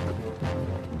exile.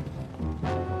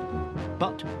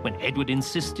 But when Edward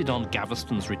insisted on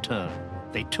Gaveston's return,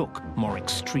 they took more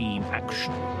extreme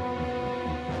action.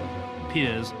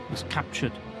 Piers was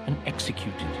captured and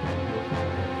executed.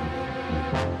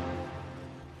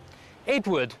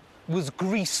 Edward was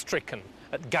grief-stricken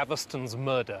at Gaveston's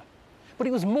murder, but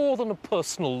it was more than a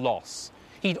personal loss.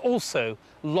 He'd also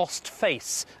lost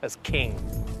face as king.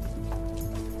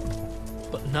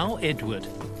 But now Edward,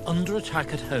 under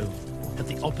attack at home, had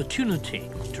the opportunity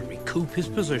to recoup his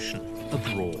position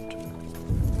abroad.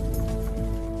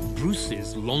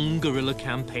 Bruce's long guerrilla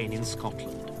campaign in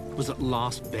Scotland was at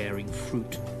last bearing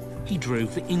fruit. He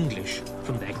drove the English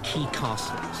from their key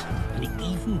castles, and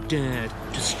he even dared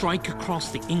to strike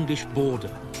across the English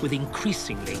border with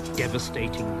increasingly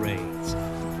devastating raids.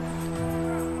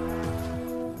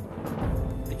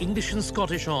 The English and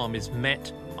Scottish armies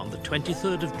met on the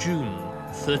 23rd of June,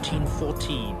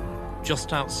 1314,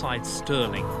 just outside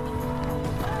Stirling.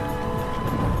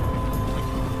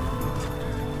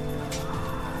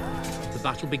 The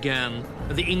battle began,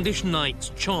 and the English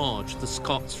knights charged the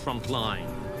Scots' front line.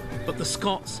 But the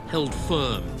Scots held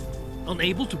firm.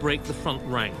 Unable to break the front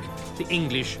rank, the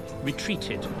English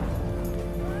retreated.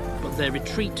 But their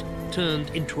retreat turned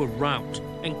into a rout.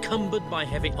 Encumbered by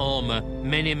heavy armour,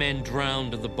 many men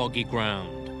drowned in the boggy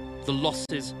ground. The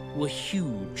losses were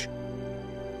huge.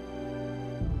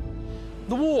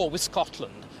 The war with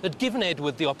Scotland had given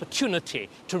Edward the opportunity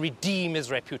to redeem his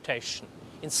reputation.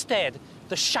 Instead,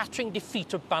 the shattering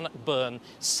defeat of Bannockburn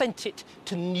sent it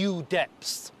to new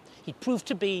depths. He proved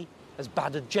to be as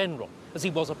bad a general as he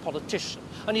was a politician,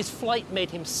 and his flight made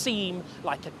him seem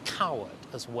like a coward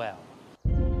as well.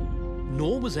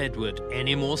 Nor was Edward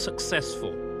any more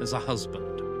successful as a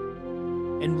husband.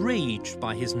 Enraged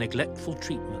by his neglectful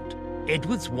treatment,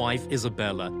 Edward's wife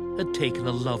Isabella had taken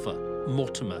a lover,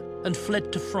 Mortimer, and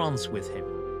fled to France with him,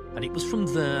 and it was from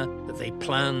there that they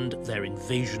planned their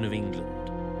invasion of England.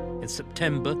 In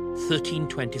September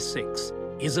 1326,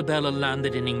 Isabella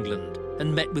landed in England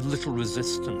and met with little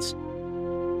resistance.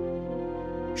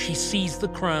 She seized the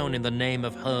crown in the name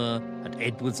of her and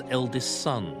Edward's eldest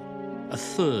son, a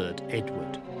third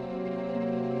Edward.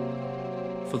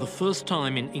 For the first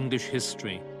time in English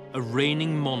history, a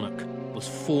reigning monarch was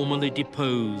formally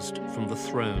deposed from the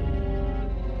throne.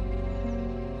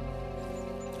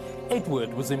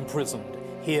 Edward was imprisoned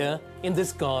here in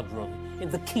this guard room in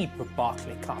the keep of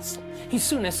Berkeley Castle. He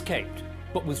soon escaped,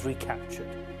 but was recaptured.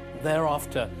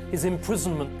 Thereafter, his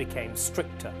imprisonment became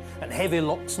stricter, and heavy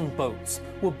locks and bolts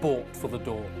were bought for the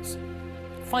doors.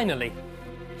 Finally,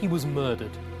 he was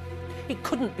murdered. It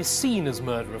couldn't be seen as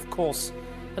murder, of course,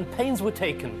 and pains were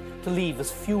taken to leave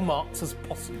as few marks as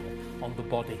possible on the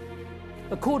body.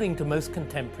 According to most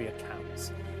contemporary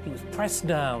accounts, he was pressed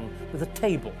down with a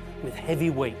table with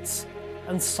heavy weights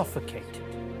and suffocated.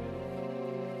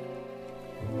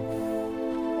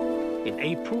 In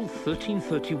April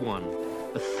 1331,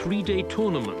 a three-day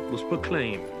tournament was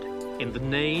proclaimed in the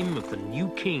name of the new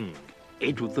king,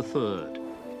 Edward III.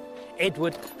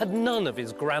 Edward had none of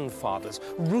his grandfather's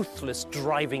ruthless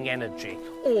driving energy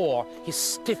or his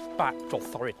stiff-backed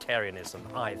authoritarianism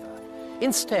either.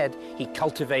 Instead, he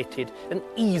cultivated an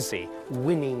easy,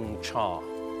 winning charm.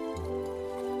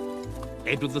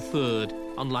 Edward III,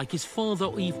 unlike his father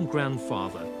or even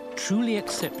grandfather, truly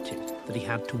accepted that he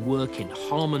had to work in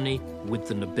harmony with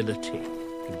the nobility.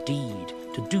 Indeed,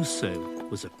 to do so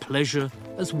was a pleasure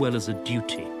as well as a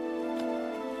duty.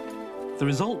 The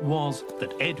result was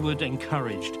that Edward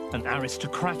encouraged an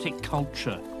aristocratic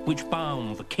culture which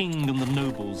bound the king and the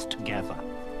nobles together.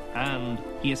 And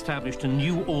he established a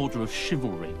new order of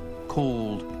chivalry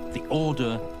called the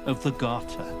Order of the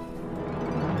Garter.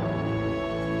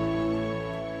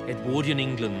 Edwardian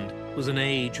England was an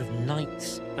age of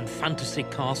knights and fantasy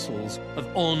castles, of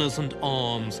honours and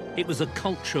arms. It was a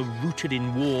culture rooted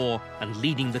in war, and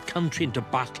leading the country into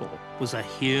battle was a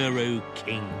hero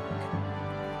king.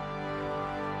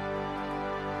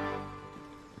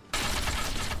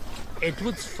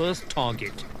 Edward's first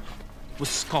target was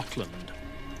Scotland.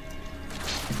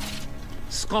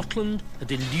 Scotland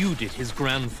had eluded his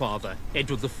grandfather,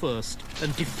 Edward I,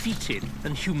 and defeated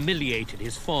and humiliated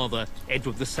his father,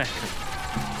 Edward II.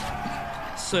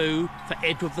 So, for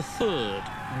Edward III,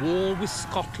 war with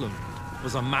Scotland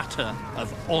was a matter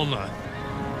of honour.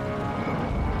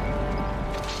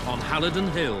 On Halidon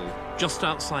Hill, just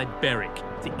outside Berwick,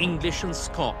 the English and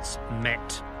Scots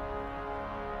met.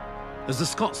 As the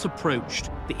Scots approached,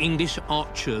 the English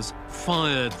archers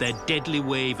fired their deadly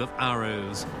wave of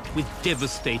arrows with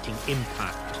devastating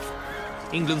impact.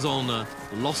 England's honour,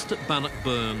 lost at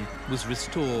Bannockburn, was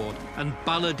restored, and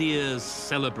balladeers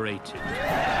celebrated.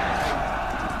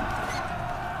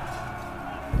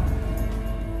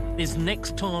 His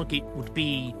next target would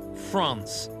be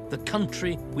France, the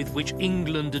country with which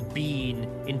England had been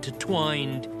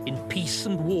intertwined in peace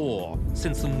and war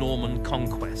since the Norman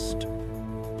conquest.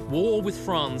 War with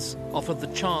France offered the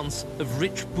chance of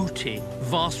rich booty,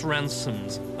 vast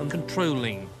ransoms, and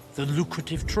controlling the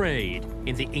lucrative trade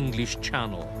in the English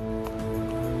Channel.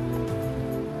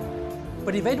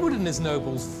 But if Edward and his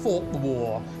nobles fought the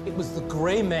war, it was the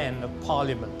grey men of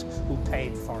Parliament who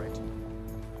paid for it.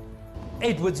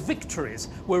 Edward's victories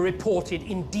were reported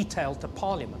in detail to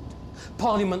Parliament.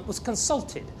 Parliament was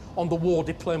consulted on the war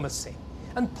diplomacy,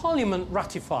 and Parliament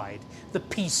ratified the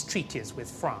peace treaties with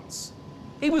France.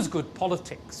 It was good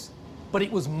politics, but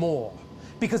it was more,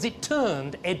 because it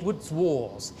turned Edward's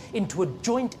wars into a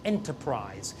joint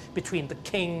enterprise between the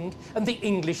king and the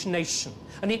English nation,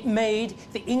 and it made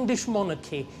the English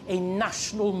monarchy a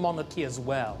national monarchy as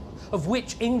well, of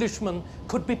which Englishmen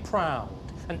could be proud,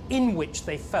 and in which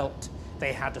they felt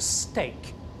they had a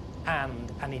stake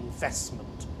and an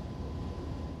investment.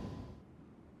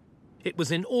 It was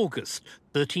in August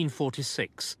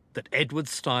 1346 that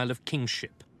Edward's style of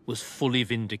kingship was fully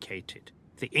vindicated.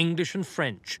 The English and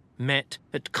French met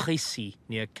at Crécy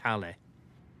near Calais.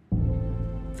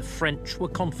 The French were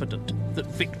confident that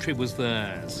victory was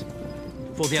theirs,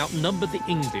 for they outnumbered the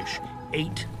English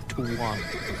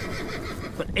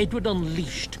 8-1. But Edward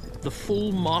unleashed the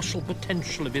full martial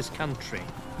potential of his country.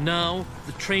 Now,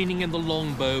 the training in the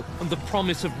longbow and the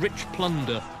promise of rich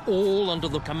plunder, all under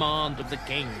the command of the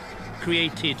king,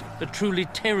 created a truly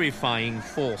terrifying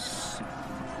force.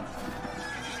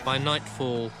 By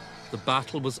nightfall, the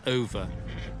battle was over.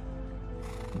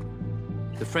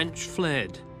 The French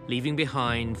fled, leaving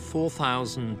behind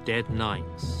 4,000 dead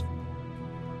knights.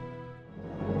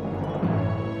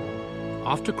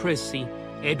 After Crécy,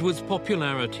 Edward's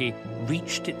popularity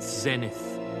reached its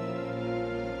zenith.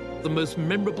 The most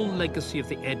memorable legacy of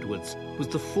the Edwards was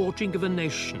the forging of a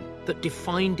nation that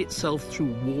defined itself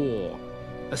through war.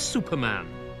 A superman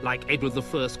like Edward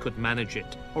I could manage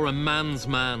it, or a man's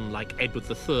man like Edward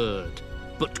III.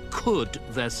 But could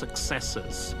their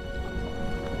successors?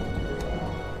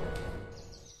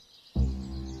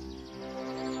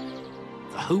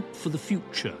 The hope for the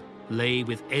future lay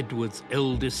with Edward's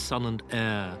eldest son and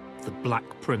heir, the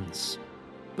Black Prince.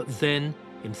 But then,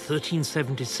 in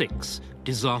 1376,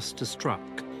 disaster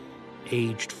struck.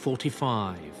 Aged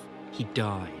 45, he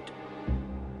died.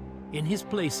 In his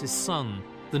place, his son,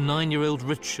 the 9-year-old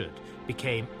Richard,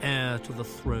 became heir to the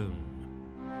throne.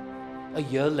 A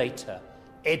year later,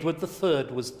 Edward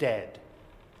III was dead,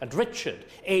 and Richard,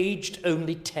 aged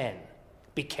only 10,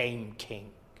 became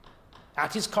king.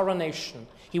 At his coronation,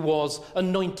 he was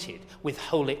anointed with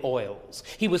holy oils.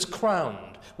 He was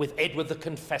crowned with Edward the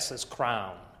Confessor's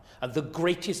crown, and the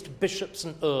greatest bishops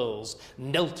and earls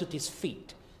knelt at his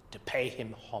feet to pay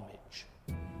him homage.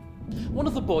 One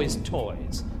of the boy's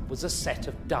toys was a set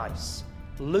of dice,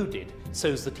 loaded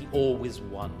so that he always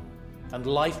won, and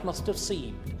life must have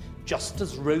seemed just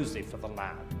as rosy for the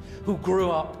lad, who grew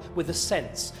up with a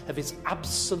sense of his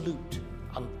absolute,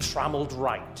 untrammeled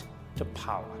right to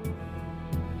power.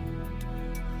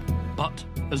 But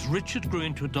as Richard grew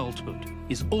into adulthood,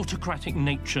 his autocratic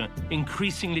nature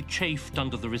increasingly chafed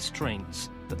under the restraints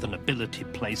that the nobility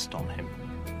placed on him.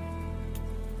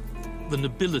 The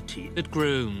nobility had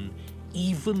grown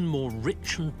even more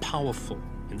rich and powerful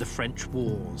in the French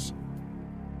wars.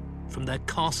 From their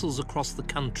castles across the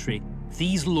country,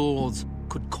 these lords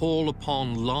could call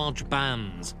upon large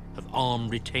bands of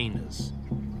armed retainers.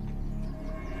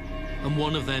 And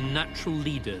one of their natural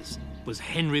leaders was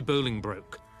Henry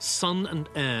Bolingbroke, son and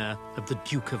heir of the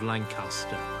Duke of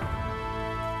Lancaster.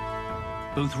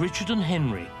 Both Richard and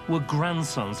Henry were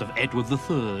grandsons of Edward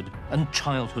III and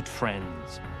childhood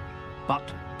friends.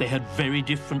 But they had very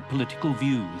different political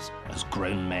views as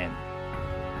grown men.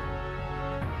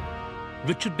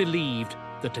 Richard believed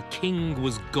that a king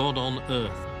was God on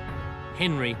earth.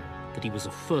 Henry, that he was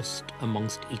a first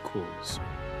amongst equals.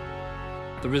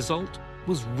 The result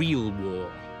was real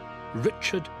war.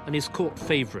 Richard and his court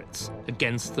favourites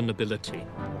against the nobility.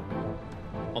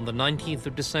 On the 19th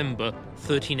of December,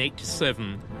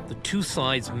 1387, the two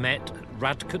sides met at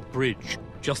Radcot Bridge,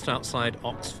 just outside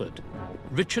Oxford.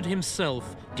 Richard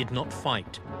himself did not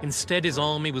fight. Instead, his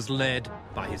army was led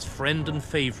by his friend and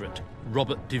favourite,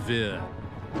 Robert de Vere.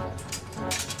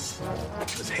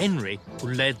 It was Henry who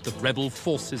led the rebel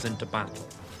forces into battle.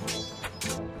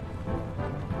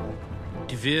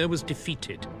 De Vere was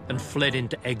defeated and fled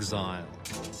into exile.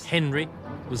 Henry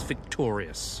was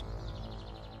victorious.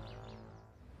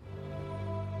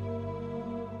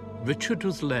 Richard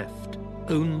was left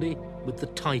only with the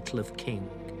title of king,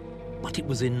 but it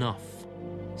was enough.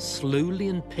 Slowly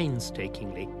and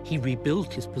painstakingly, he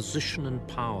rebuilt his position and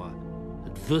power.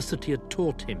 Adversity had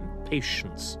taught him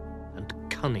patience and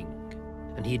cunning,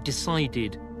 and he had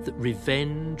decided that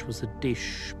revenge was a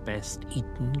dish best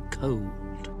eaten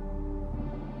cold.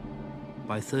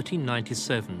 By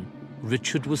 1397,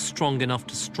 Richard was strong enough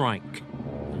to strike,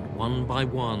 and one by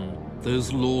one,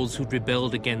 those lords who'd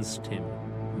rebelled against him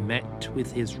met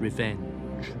with his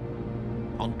revenge.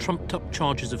 On trumped-up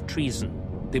charges of treason,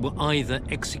 they were either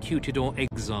executed or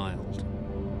exiled.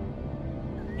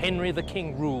 Henry the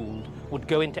King ruled would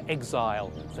go into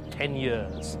exile for 10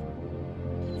 years.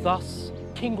 Thus,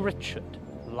 King Richard,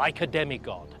 like a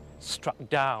demigod, struck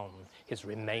down his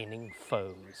remaining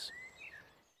foes.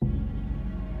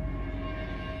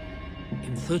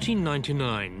 In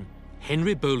 1399,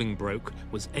 Henry Bolingbroke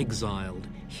was exiled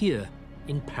here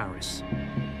in Paris.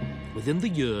 Within the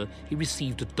year, he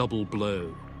received a double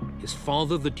blow. His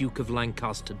father, the Duke of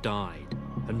Lancaster, died,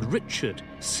 and Richard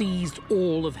seized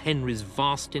all of Henry's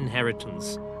vast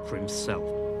inheritance for himself.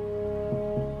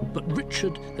 But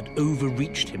Richard had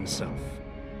overreached himself.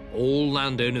 All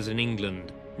landowners in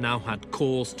England now had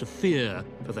cause to fear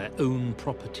for their own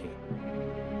property.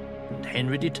 And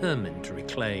Henry determined to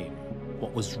reclaim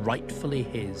what was rightfully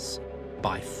his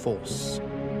by force.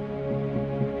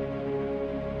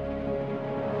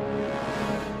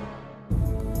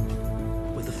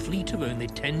 With a fleet of only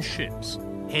 10 ships,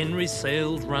 Henry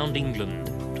sailed round England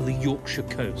to the Yorkshire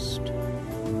coast.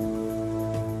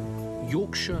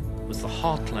 Yorkshire was the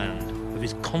heartland of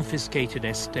his confiscated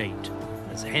estate.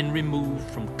 As Henry moved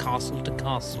from castle to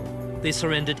castle, they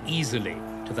surrendered easily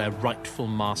to their rightful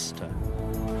master.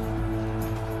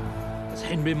 As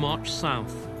Henry marched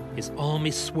south, his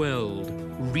army swelled,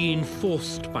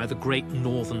 reinforced by the great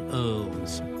northern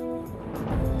earls.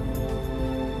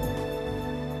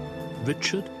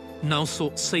 Richard now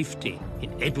sought safety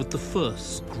in Edward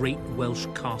I's great Welsh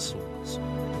castles.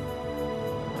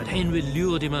 But Henry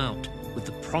lured him out with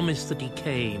the promise that he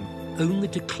came only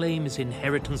to claim his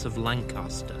inheritance of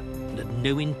Lancaster and had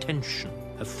no intention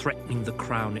of threatening the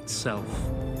crown itself.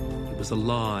 It was a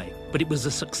lie, but it was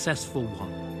a successful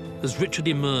one. As Richard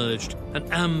emerged,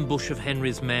 an ambush of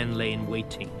Henry's men lay in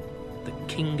waiting. The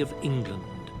King of England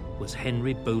was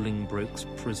Henry Bolingbroke's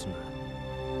prisoner.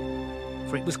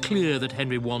 For it was clear that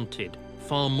Henry wanted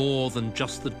far more than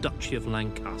just the Duchy of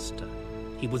Lancaster.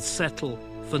 He would settle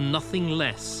for nothing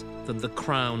less than the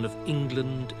crown of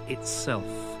England itself.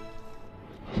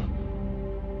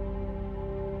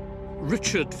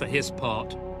 Richard, for his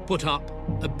part, put up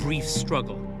a brief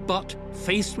struggle, but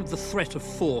faced with the threat of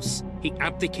force, he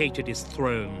abdicated his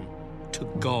throne to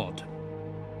God.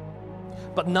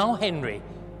 But now Henry,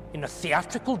 in a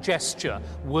theatrical gesture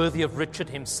worthy of Richard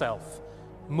himself,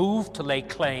 moved to lay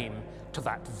claim to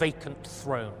that vacant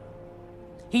throne.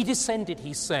 He descended,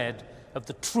 he said, of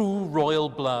the true royal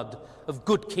blood of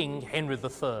good King Henry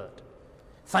III.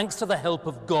 Thanks to the help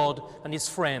of God and his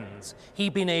friends,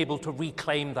 he'd been able to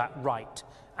reclaim that right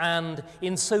and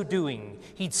in so doing,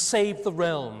 he'd saved the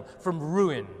realm from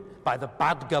ruin by the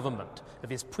bad government of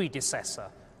his predecessor,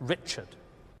 Richard.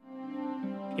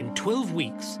 In 12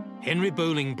 weeks, Henry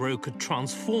Bolingbroke had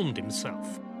transformed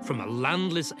himself from a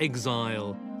landless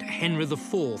exile to Henry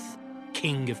IV,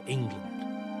 King of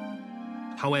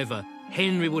England. However,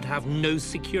 Henry would have no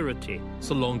security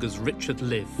so long as Richard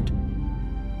lived.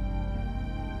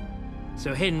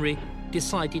 So Henry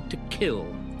decided to kill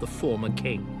the former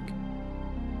king.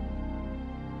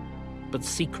 But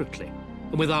secretly,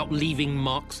 and without leaving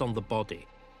marks on the body.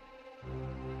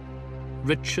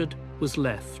 Richard was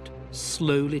left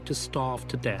slowly to starve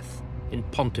to death in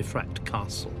Pontefract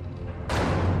Castle.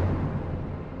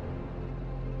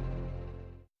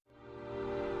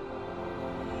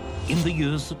 In the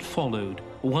years that followed,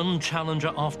 one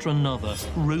challenger after another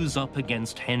rose up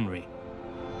against Henry.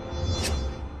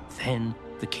 Then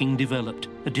the king developed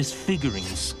a disfiguring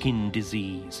skin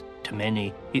disease. To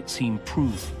many, it seemed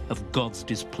proof of God's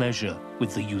displeasure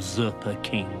with the usurper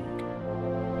king.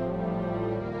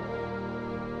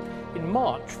 In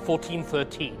March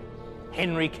 1413,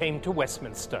 Henry came to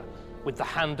Westminster with the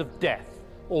hand of death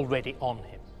already on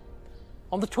him.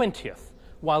 On the 20th,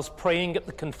 whilst praying at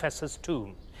the confessor's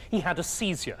tomb, he had a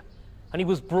seizure, and he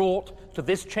was brought to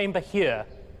this chamber here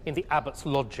in the abbot's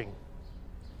lodging.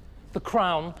 The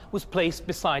crown was placed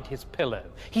beside his pillow.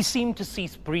 He seemed to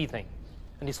cease breathing,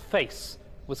 and his face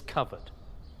was covered.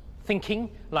 Thinking,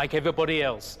 like everybody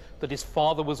else, that his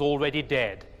father was already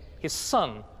dead, his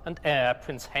son and heir,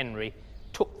 Prince Henry,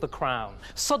 took the crown.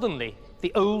 Suddenly,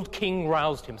 the old king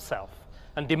roused himself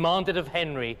and demanded of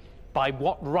Henry by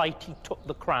what right he took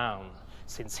the crown,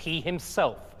 since he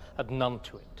himself had none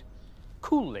to it.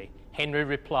 Coolly, Henry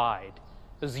replied,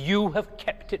 "As you have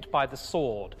kept it by the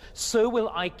sword, so will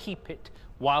I keep it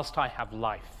whilst I have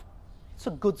life." It's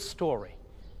a good story,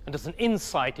 and as an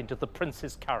insight into the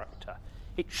prince's character,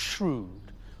 it's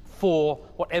shrewd, for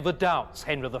whatever doubts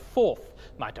Henry IV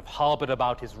might have harboured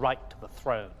about his right to the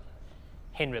throne,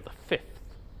 Henry V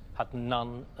had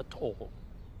none at all.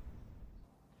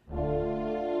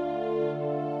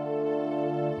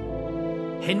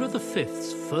 Henry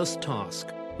V's first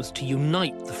task was to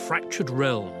unite the fractured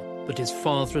realm that his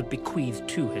father had bequeathed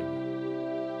to him.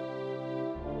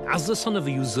 As the son of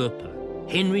a usurper,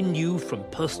 Henry knew from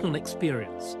personal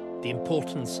experience the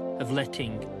importance of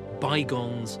letting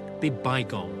bygones be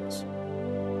bygones.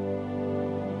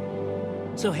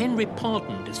 So Henry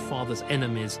pardoned his father's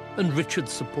enemies and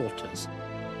Richard's supporters.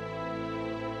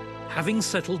 Having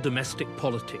settled domestic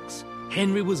politics,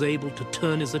 Henry was able to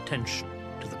turn his attention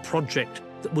to the project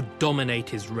that would dominate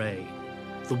his reign,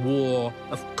 the war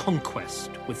of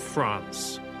conquest with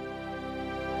France.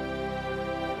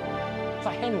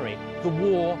 For Henry, the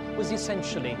war was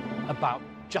essentially about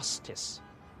justice.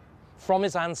 From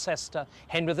his ancestor,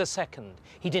 Henry II,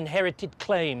 he'd inherited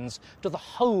claims to the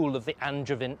whole of the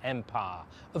Angevin Empire,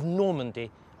 of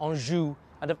Normandy, Anjou,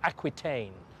 and of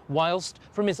Aquitaine, whilst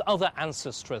from his other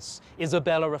ancestress,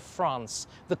 Isabella of France,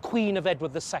 the Queen of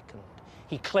Edward II,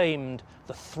 he claimed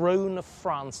the throne of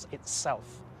France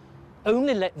itself.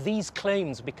 Only let these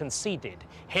claims be conceded,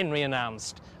 Henry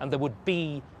announced, and there would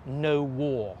be no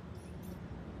war.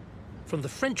 From the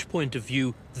French point of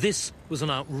view, this was an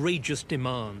outrageous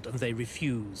demand, and they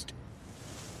refused.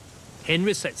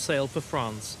 Henry set sail for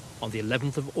France on the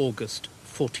 11th of August,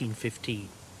 1415.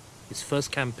 His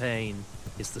first campaign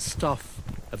is the stuff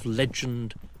of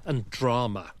legend and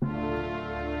drama.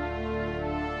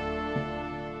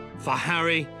 For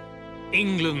Harry,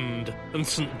 England and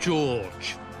St.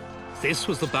 George. This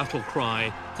was the battle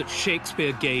cry that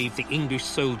Shakespeare gave the English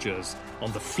soldiers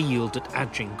on the field at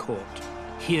Agincourt.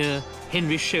 Here,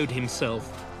 Henry showed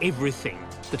himself everything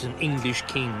that an English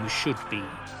king should be: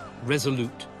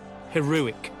 resolute,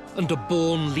 heroic, and a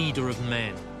born leader of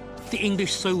men. The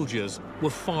English soldiers were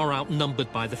far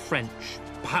outnumbered by the French,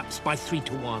 perhaps by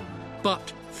 3-1,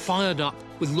 but fired up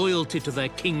with loyalty to their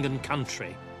king and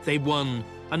country, they won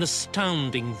an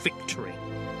astounding victory.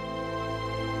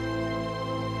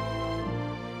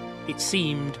 It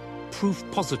seemed proof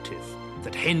positive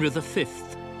that Henry V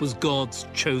was God's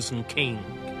chosen king.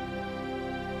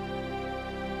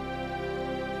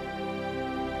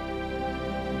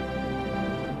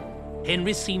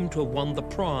 Henry seemed to have won the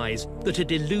prize that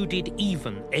had eluded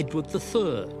even Edward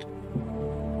III.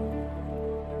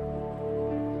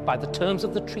 By the terms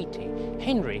of the treaty,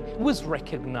 Henry was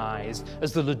recognized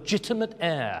as the legitimate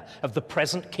heir of the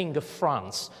present King of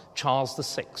France, Charles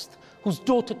VI, whose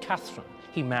daughter Catherine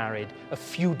he married a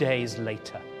few days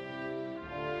later.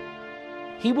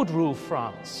 He would rule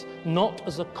France not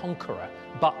as a conqueror,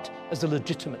 but as a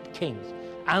legitimate king.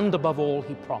 And above all,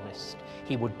 he promised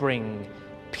he would bring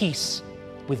peace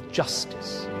with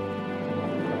justice.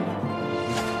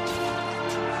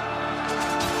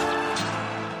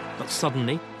 But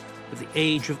suddenly, at the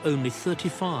age of only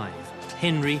 35,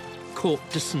 Henry caught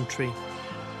dysentery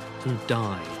and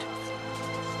died.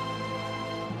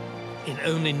 In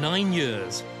only 9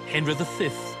 years, Henry V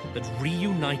had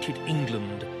reunited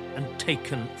England and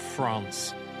taken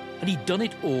France. And he'd done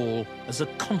it all as a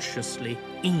consciously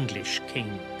English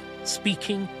king,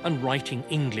 speaking and writing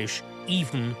English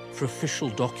even for official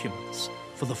documents.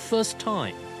 For the first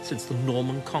time since the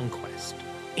Norman conquest,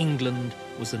 England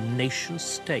was a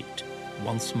nation-state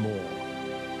once more.